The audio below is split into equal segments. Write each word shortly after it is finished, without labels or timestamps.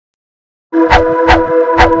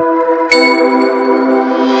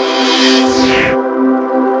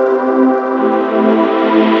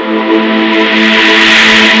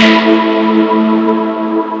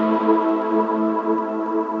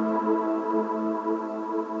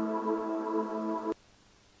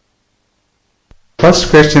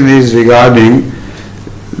First question is regarding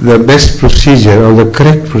the best procedure or the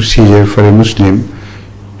correct procedure for a Muslim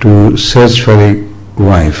to search for a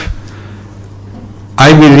wife.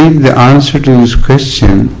 I believe the answer to this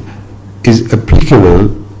question is applicable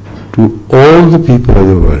to all the people of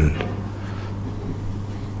the world.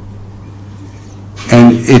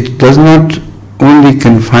 And it does not only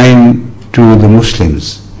confine to the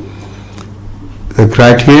Muslims. The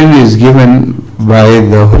criterion is given by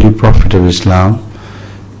the Holy Prophet of Islam,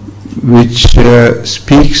 which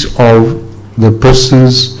speaks of the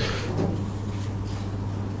person's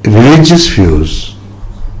religious views.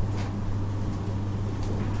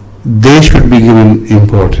 They should be given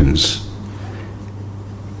importance.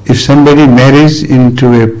 If somebody marries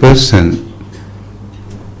into a person,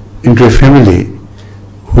 into a family,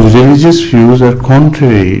 whose religious views are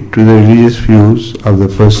contrary to the religious views of the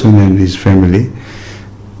person and his family,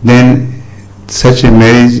 then such a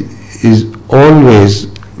marriage is always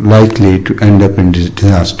likely to end up in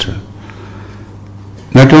disaster.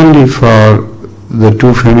 Not only for the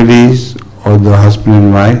two families or the husband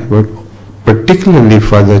and wife, but particularly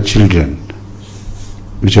for the children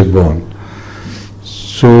which are born.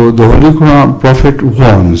 So the Holy Prophet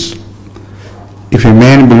warns, if a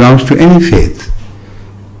man belongs to any faith,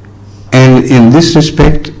 and in this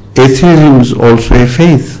respect, atheism is also a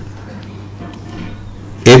faith.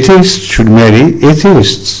 Atheists should marry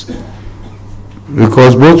atheists,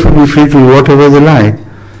 because both will be free to do whatever they like.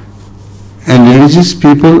 And religious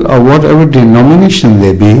people of whatever denomination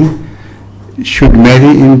they be should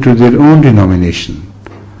marry into their own denomination.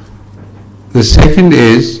 The second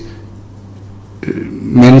is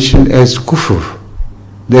mentioned as kufr,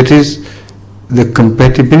 that is the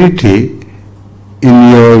compatibility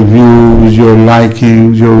in your views, your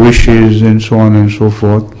likings, your wishes, and so on and so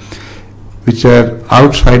forth, which are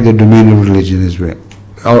outside the domain of religion as well,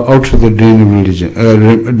 outside the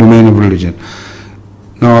domain of religion.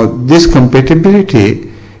 Now, this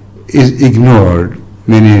compatibility is ignored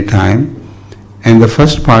many a time, and the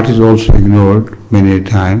first part is also ignored many a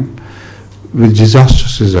time, with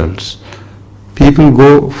disastrous results. People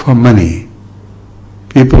go for money.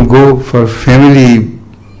 People go for family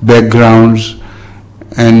backgrounds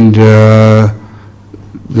and the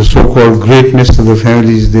so-called greatness of the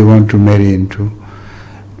families they want to marry into.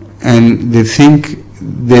 And they think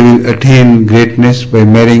they will attain greatness by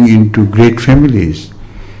marrying into great families.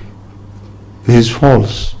 This is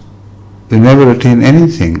false. They never attain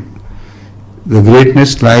anything. The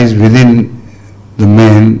greatness lies within the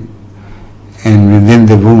man and within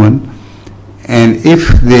the woman, and if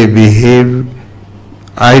they behave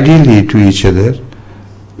ideally to each other,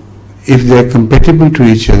 if they are compatible to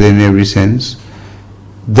each other in every sense,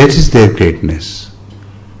 that is their greatness.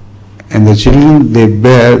 And the children they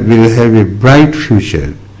bear will have a bright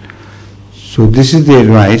future. So this is the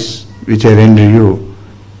advice which I render you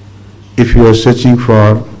if you are searching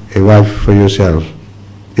for a wife for yourself.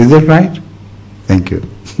 Is that right? Thank you.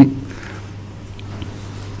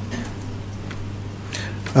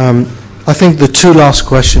 I think the two last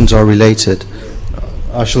questions are related.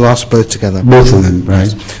 I shall ask both together. Both of them,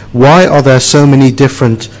 right. Why are there so many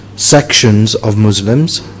different sections of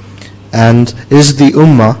Muslims, and is the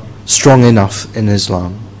Ummah strong enough in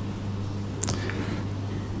Islam?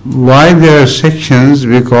 Why there are sections?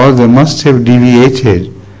 Because they must have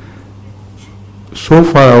deviated so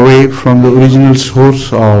far away from the original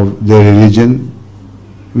source of their religion,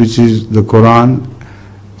 which is the Quran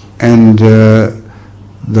and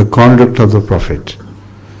the conduct of the Prophet.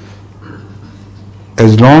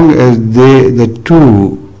 As long as the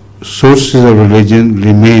two sources of religion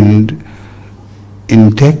remained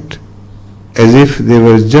intact, as if they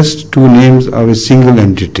were just two names of a single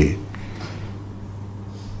entity,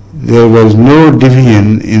 there was no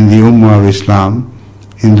division in the Ummah of Islam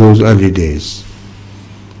in those early days.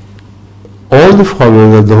 All the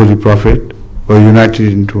followers of the Holy Prophet were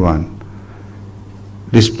united into one,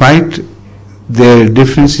 despite their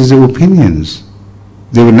differences of opinions.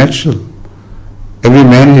 They were natural. Every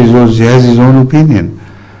man has his own opinion,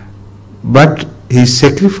 but he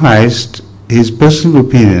sacrificed his personal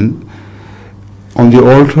opinion on the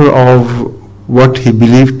altar of what he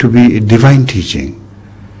believed to be a divine teaching.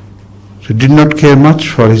 So he did not care much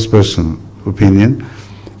for his personal opinion,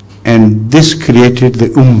 and this created the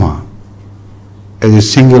Ummah as a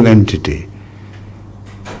single entity.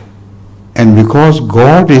 And because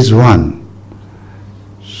God is one,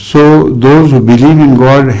 so those who believe in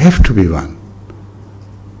God have to be one.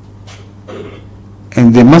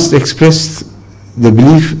 And they must express the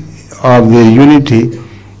belief of their unity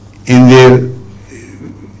in their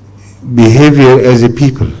behavior as a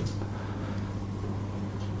people.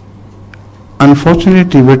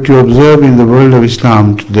 unfortunately, what you observe in the world of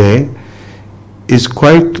Islam today is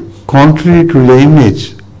quite contrary to the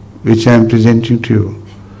image which I am presenting to you.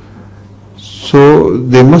 So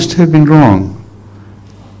they must have been wrong.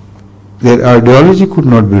 Their ideology could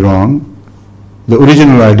not be wrong, the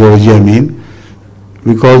original ideology I mean,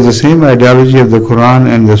 because the same ideology of the Quran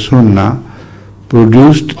and the Sunnah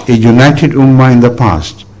produced a united ummah in the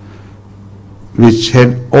past, which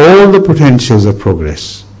had all the potentials of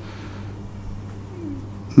progress.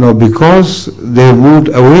 Now, because they have moved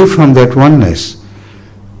away from that oneness,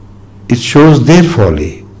 it shows their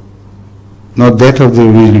folly, not that of the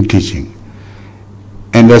original teaching.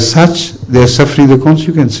 And as such, they are suffering the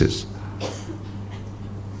consequences.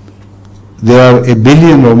 There are 1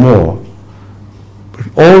 billion or more, but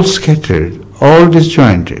all scattered, all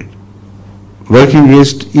disjointed, working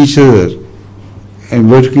against each other and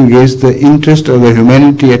working against the interest of the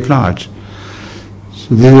humanity at large.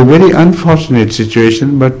 So this is a very unfortunate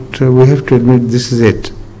situation, but we have to admit this is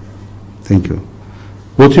it. Thank you.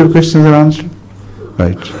 Both your questions are answered?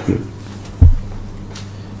 Right. Good.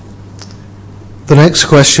 The next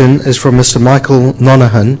question is from Mr. Michael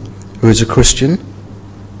Nonahan, who is a Christian.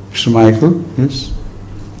 Mr. Michael, yes?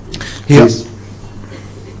 Yes.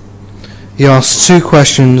 He asks two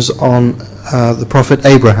questions on the Prophet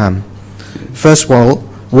Abraham. First of all,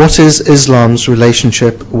 what is Islam's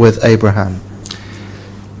relationship with Abraham?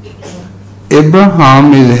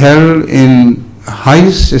 Abraham is held in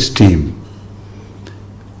highest esteem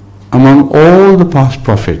among all the past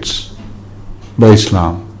prophets by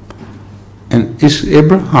Islam. And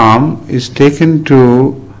Abraham is taken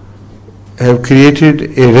to have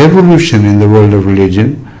created a revolution in the world of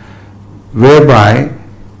religion, whereby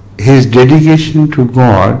his dedication to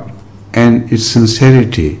God and its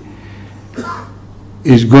sincerity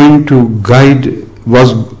is going to guide,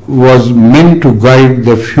 was meant to guide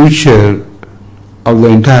the future of the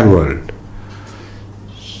entire world.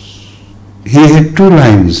 He had two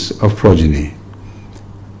lines of progeny,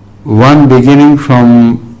 one beginning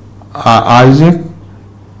from Isaac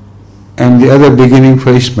and the other beginning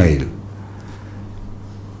for Ismail.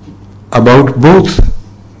 About both,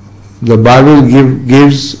 the Bible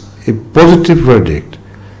gives a positive verdict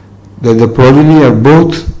that the progeny of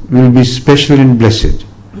both will be special and blessed.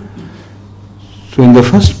 So in the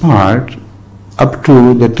first part, up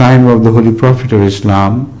to the time of the Holy Prophet of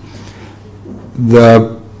Islam,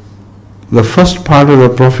 the first part of the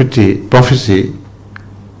prophecy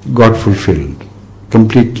got fulfilled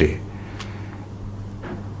completely.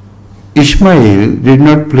 Ishmael did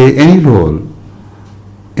not play any role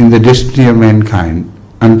in the destiny of mankind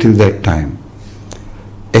until that time,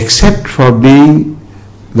 except for being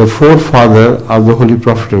the forefather of the Holy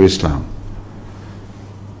Prophet of Islam.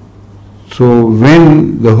 So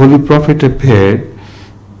when the Holy Prophet appeared,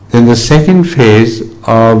 then the second phase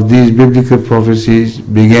of these biblical prophecies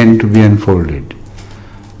began to be unfolded.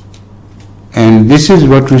 And this is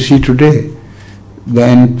what we see today. The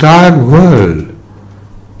entire world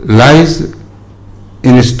lies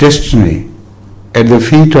in its destiny at the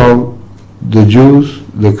feet of the Jews,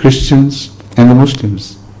 the Christians, and the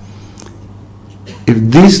Muslims. If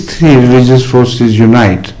these three religious forces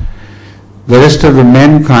unite, the rest of the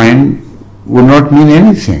mankind would not mean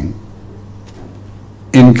anything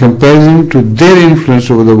in comparison to their influence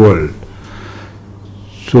over the world.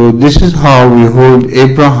 So this is how we hold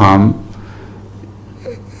Abraham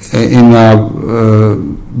in our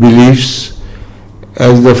beliefs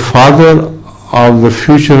as the father of the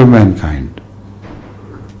future of mankind.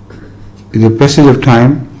 With the passage of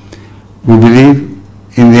time, we believe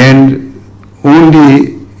in the end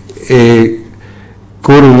only a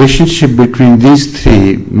correlationship between these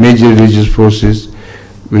three major religious forces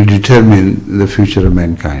will determine the future of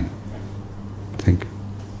mankind. Thank you.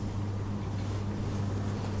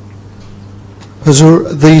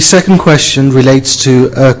 Hazur, the second question relates to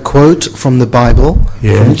a quote from the Bible,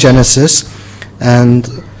 from Genesis, and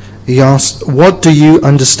he asks, what do you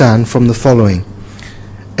understand from the following?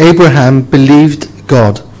 Abraham believed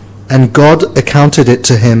God, and God accounted it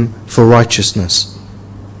to him for righteousness.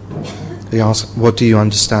 He asks, what do you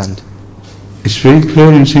understand? It's very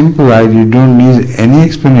clear and simple. You don't need any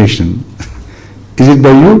explanation. Is it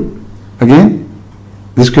by you? Again?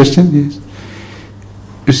 This question? Yes.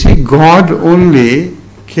 You see, God only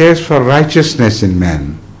cares for righteousness in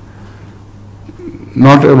man,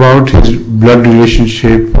 not about his blood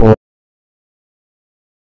relationship or